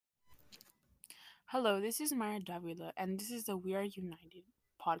Hello, this is Maya Davila, and this is the We Are United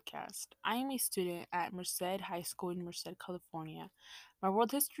podcast. I am a student at Merced High School in Merced, California. My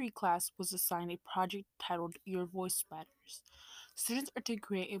world history class was assigned a project titled Your Voice Matters. Students are to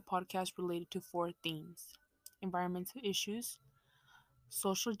create a podcast related to four themes: environmental issues,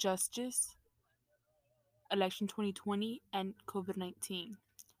 social justice, election 2020, and COVID 19.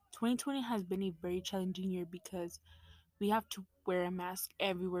 2020 has been a very challenging year because we have to wear a mask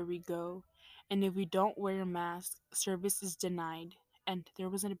everywhere we go. And if we don't wear a mask, service is denied. And there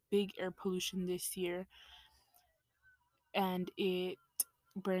was a big air pollution this year, and it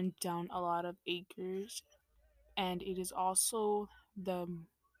burned down a lot of acres. And it is also the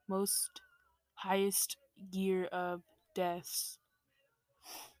most highest year of deaths.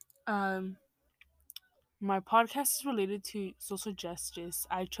 Um, my podcast is related to social justice.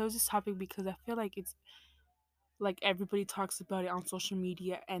 I chose this topic because I feel like it's like everybody talks about it on social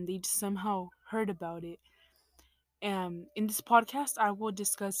media and they just somehow heard about it. In this podcast, I will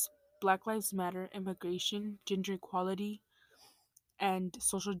discuss Black Lives Matter, immigration, gender equality, and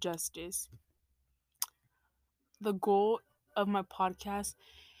social justice. The goal of my podcast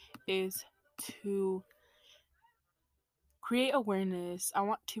is to create awareness. I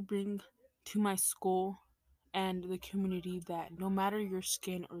want to bring to my school and the community that no matter your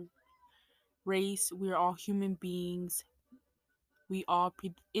skin or race, we are all human beings. We all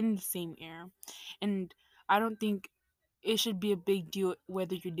breathe in the same air. And I don't think it should be a big deal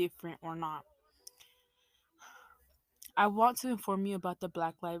whether you're different or not. I want to inform you about the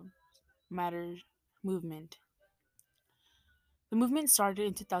Black Lives Matter movement. The movement started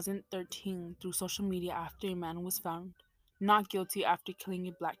in 2013 through social media after a man was found not guilty after killing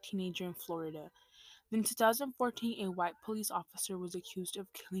a black teenager in Florida. Then in 2014, a white police officer was accused of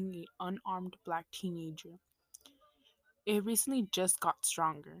killing an unarmed black teenager. It recently just got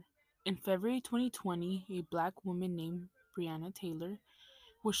stronger. In February 2020, a black woman named Breonna Taylor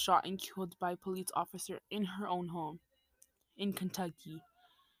was shot and killed by a police officer in her own home in Kentucky.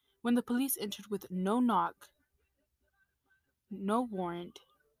 When the police entered with no knock, no warrant,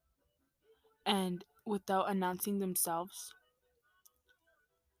 and without announcing themselves.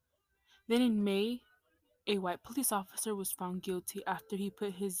 Then in May, a white police officer was found guilty after he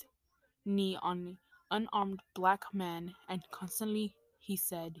put his knee on an unarmed black man and constantly he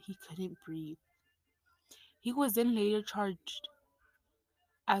said he couldn't breathe. He was then later charged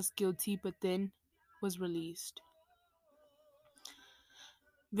as guilty but then was released.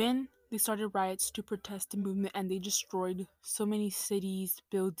 Then they started riots to protest the movement and they destroyed so many cities,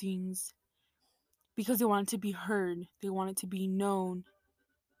 buildings, because they wanted to be heard, they wanted to be known,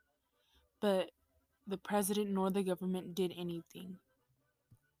 but the president nor the government did anything.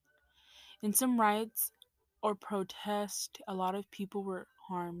 In some riots or protests, a lot of people were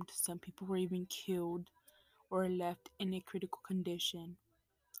harmed. Some people were even killed or left in a critical condition.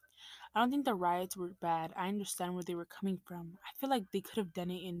 I don't think the riots were bad. I understand where they were coming from. I feel like they could have done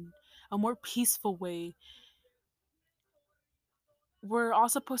it in a more peaceful way. We're all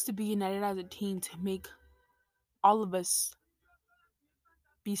supposed to be united as a team to make all of us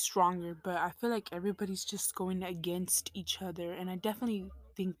be stronger, but I feel like everybody's just going against each other, and I definitely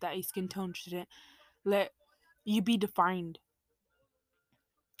think that a skin tone shouldn't let you be defined.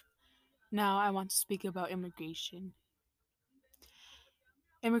 Now, I want to speak about immigration.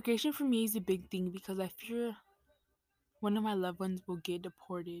 Immigration for me is a big thing because I fear one of my loved ones will get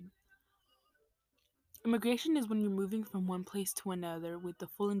deported. Immigration is when you're moving from one place to another with the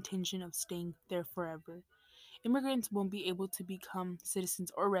full intention of staying there forever. Immigrants won't be able to become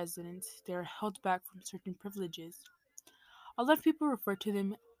citizens or residents, they are held back from certain privileges. A lot of people refer to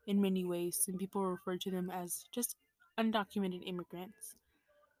them in many ways. Some people refer to them as just undocumented immigrants.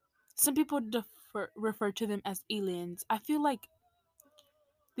 Some people refer to them as aliens. I feel like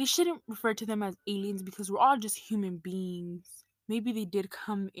they shouldn't refer to them as aliens because we're all just human beings. Maybe they did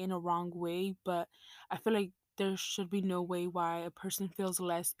come in a wrong way, but I feel like there should be no way why a person feels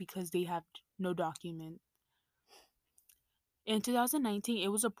less because they have no document. In 2019, it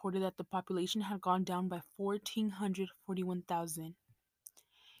was reported that the population had gone down by 1,441,000.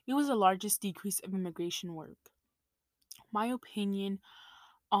 It was the largest decrease of immigration work. My opinion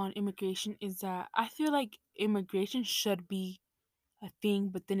on immigration is that I feel like immigration should be a thing,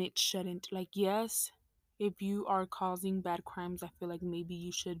 but then it shouldn't. Like, yes, if you are causing bad crimes, I feel like maybe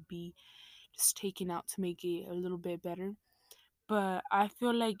you should be just taken out to make it a little bit better. But I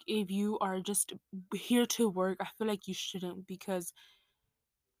feel like if you are just here to work, I feel like you shouldn't because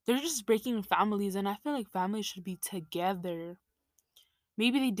they're just breaking families, and I feel like families should be together.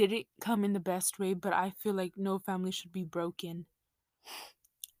 Maybe they didn't come in the best way, but I feel like no family should be broken.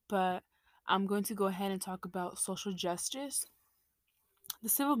 But I'm going to go ahead and talk about social justice. The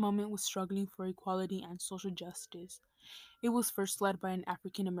civil movement was struggling for equality and social justice. It was first led by an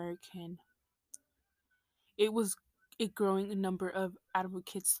African American. It was a growing number of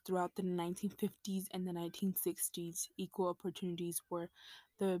advocates throughout the 1950s and the 1960s. Equal opportunities were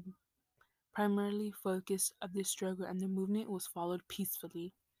the primarily focus of this struggle, and the movement was followed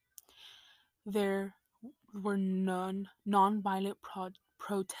peacefully. There were non-violent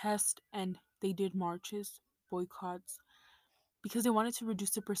protests, and they did marches, boycotts, because they wanted to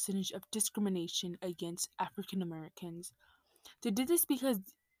reduce the percentage of discrimination against African Americans. They did this because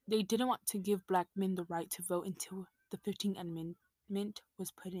they didn't want to give black men the right to vote until the 15th Amendment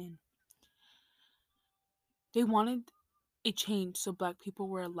was put in. They wanted a change so black people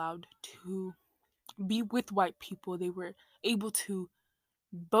were allowed to be with white people. They were able to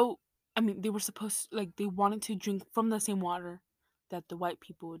vote. I mean, they were supposed like they wanted to drink from the same water that the white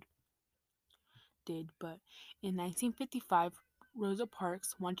people did. But in 1955, Rosa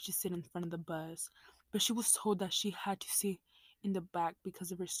Parks wanted to sit in front of the bus, but she was told that she had to sit in the back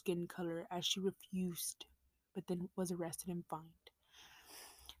because of her skin color, as she refused, but then was arrested and fined.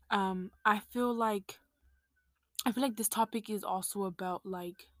 Um, I feel like I feel like this topic is also about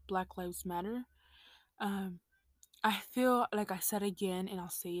like Black Lives Matter. Um, I feel like I said again, and I'll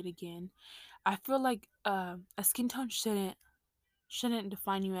say it again. I feel like a skin tone shouldn't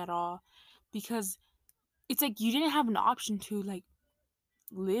define you at all, because it's like you didn't have an option to like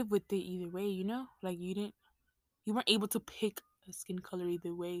live with it either way. Like you weren't able to pick a skin color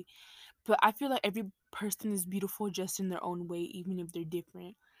either way. But I feel like every person is beautiful just in their own way, even if they're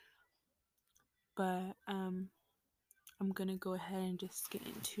different. But I'm gonna go ahead and just get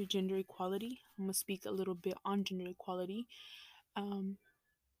into gender equality. I'm gonna speak a little bit on gender equality. Um,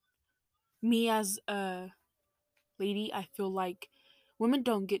 Me as a lady, I feel like women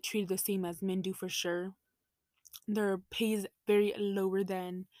don't get treated the same as men do for sure. Their pay is very lower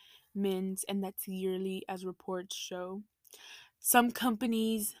than men's, and that's yearly, as reports show. Some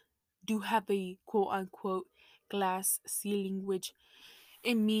companies do have a quote unquote glass ceiling, which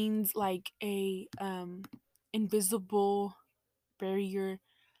it means like a invisible barrier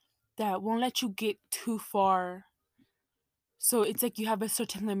that won't let you get too far. So it's like you have a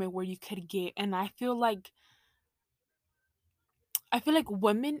certain limit where you could get, and I feel like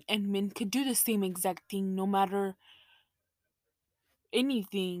women and men could do the same exact thing no matter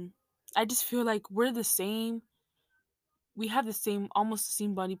anything. I just feel like we're the same. We have the same, almost the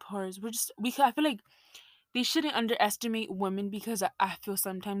same body parts. I feel like they shouldn't underestimate women, because I feel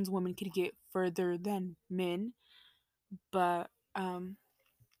sometimes women could get further than men. But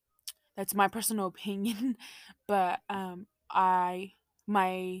that's my personal opinion. But I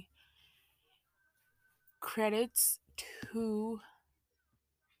my credits to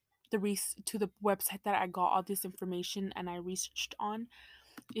to the website that I got all this information and I researched on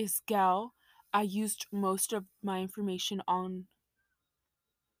is Gal. I used most of my information on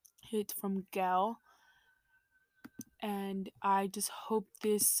it from Gal, and I just hope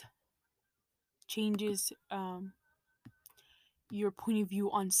this changes your point of view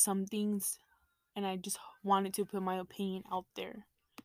on some things, and I just wanted to put my opinion out there.